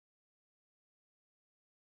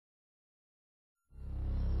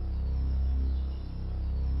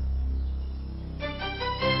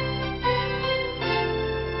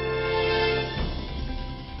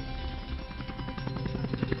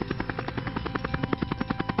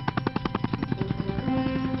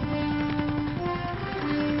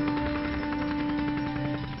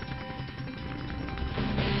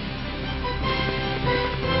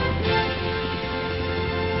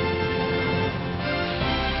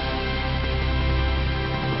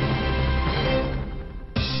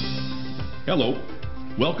Hello.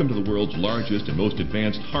 Welcome to the world's largest and most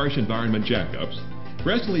advanced harsh environment jackups,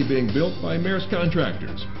 presently being built by Maersk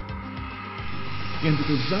contractors. In the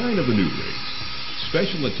design of the new rigs,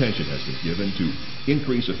 special attention has been given to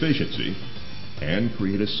increase efficiency and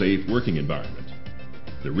create a safe working environment.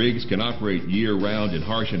 The rigs can operate year-round in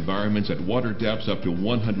harsh environments at water depths up to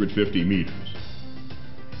 150 meters.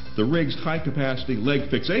 The rig's high-capacity leg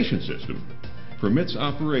fixation system permits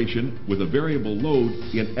operation with a variable load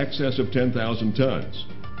in excess of 10,000 tons,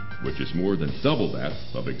 which is more than double that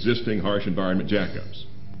of existing harsh environment jackups.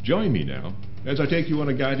 Join me now as I take you on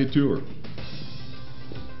a guided tour.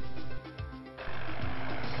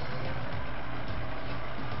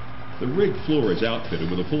 The rig floor is outfitted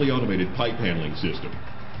with a fully automated pipe handling system.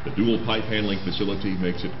 The dual pipe handling facility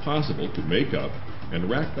makes it possible to make up and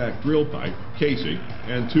rack back drill pipe, casing,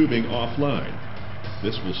 and tubing offline.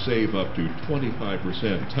 This will save up to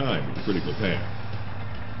 25% time in critical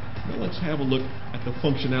path. Now let's have a look at the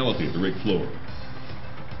functionality of the rig floor.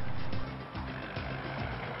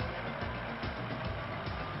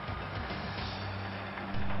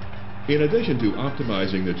 In addition to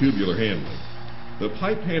optimizing the tubular handling, the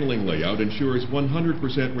pipe handling layout ensures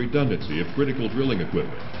 100% redundancy of critical drilling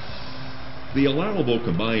equipment. The allowable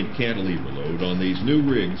combined cantilever load on these new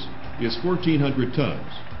rigs is 1,400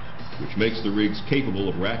 tons, which makes the rigs capable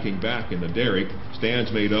of racking back in the derrick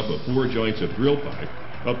stands made up of 4 joints of drill pipe,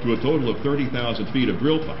 up to a total of 30,000 feet of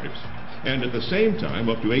drill pipes, and at the same time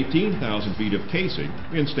up to 18,000 feet of casing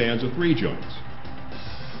in stands of 3 joints.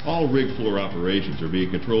 All rig floor operations are being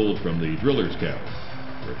controlled from the driller's cabin,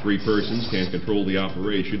 where 3 persons can control the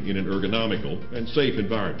operation in an ergonomical and safe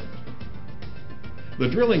environment. The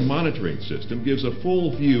drilling monitoring system gives a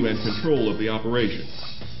full view and control of the operation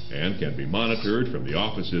and can be monitored from the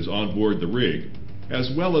offices on board the rig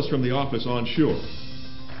as well as from the office on shore.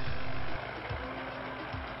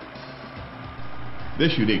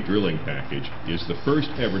 This unique drilling package is the first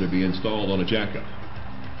ever to be installed on a jackup,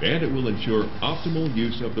 and it will ensure optimal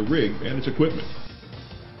use of the rig and its equipment.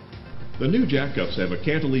 The new jackups have a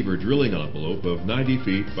cantilever drilling envelope of 90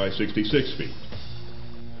 feet by 66 feet.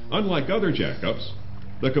 Unlike other jackups,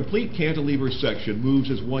 the complete cantilever section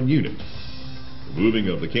moves as one unit. The moving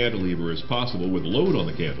of the cantilever is possible with load on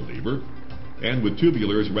the cantilever and with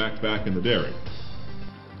tubulars racked back in the derrick.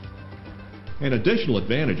 An additional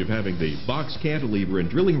advantage of having the box cantilever and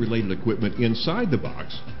drilling-related equipment inside the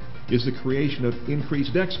box is the creation of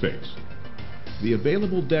increased deck space. The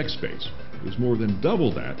available deck space is more than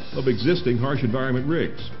double that of existing harsh environment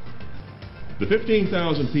rigs. The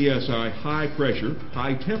 15,000 psi high-pressure,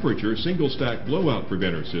 high-temperature single-stack blowout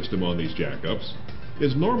preventer system on these jackups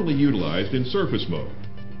is normally utilized in surface mode,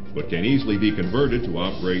 but can easily be converted to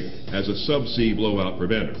operate as a subsea blowout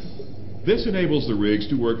preventer. This enables the rigs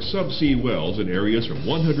to work subsea wells in areas from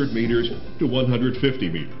 100 meters to 150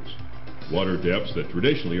 meters, water depths that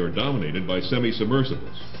traditionally are dominated by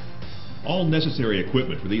semi-submersibles. All necessary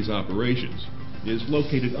equipment for these operations is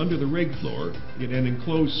located under the rig floor in an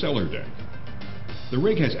enclosed cellar deck. The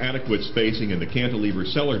rig has adequate spacing in the cantilever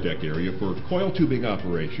cellar deck area for coil tubing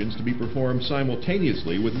operations to be performed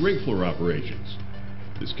simultaneously with rig floor operations.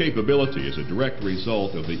 This capability is a direct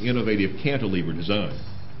result of the innovative cantilever design.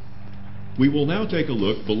 We will now take a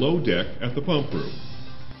look below deck at the pump room.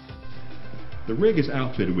 The rig is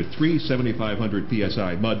outfitted with 3 7,500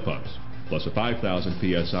 psi mud pumps, plus a 5,000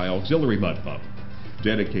 psi auxiliary mud pump,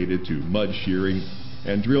 dedicated to mud shearing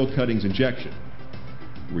and drill cuttings injection.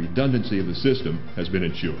 Redundancy of the system has been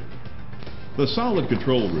ensured. The solid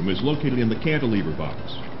control room is located in the cantilever box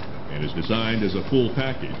and is designed as a full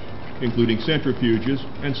package, including centrifuges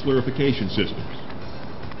and slurification systems.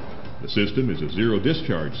 The system is a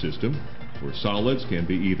zero-discharge system where solids can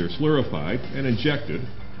be either slurified and injected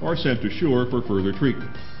or sent to shore for further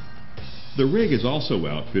treatment. The rig is also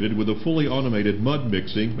outfitted with a fully automated mud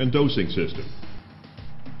mixing and dosing system.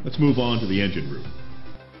 Let's move on to the engine room.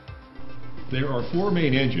 There are 4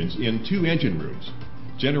 main engines in 2 engine rooms,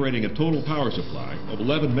 generating a total power supply of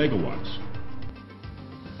 11 megawatts.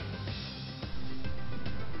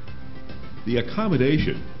 The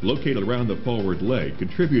accommodation located around the forward leg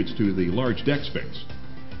contributes to the large deck space.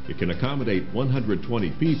 It can accommodate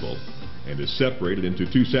 120 people and is separated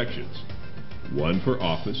into 2 sections, one for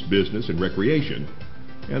office, business, and recreation,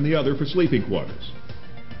 and the other for sleeping quarters.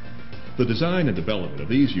 The design and development of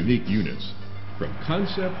these unique units, from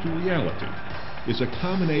concept to reality, is a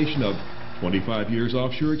combination of 25 years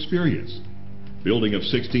offshore experience, building of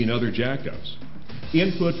 16 other jackups,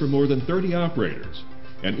 input from more than 30 operators,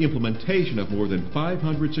 and implementation of more than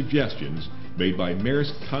 500 suggestions made by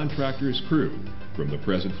Maersk contractors' crew from the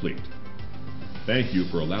present fleet. Thank you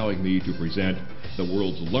for allowing me to present the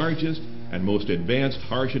world's largest and most advanced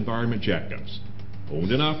harsh environment jackups.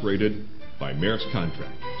 Owned and operated by Maersk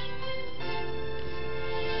Contractors.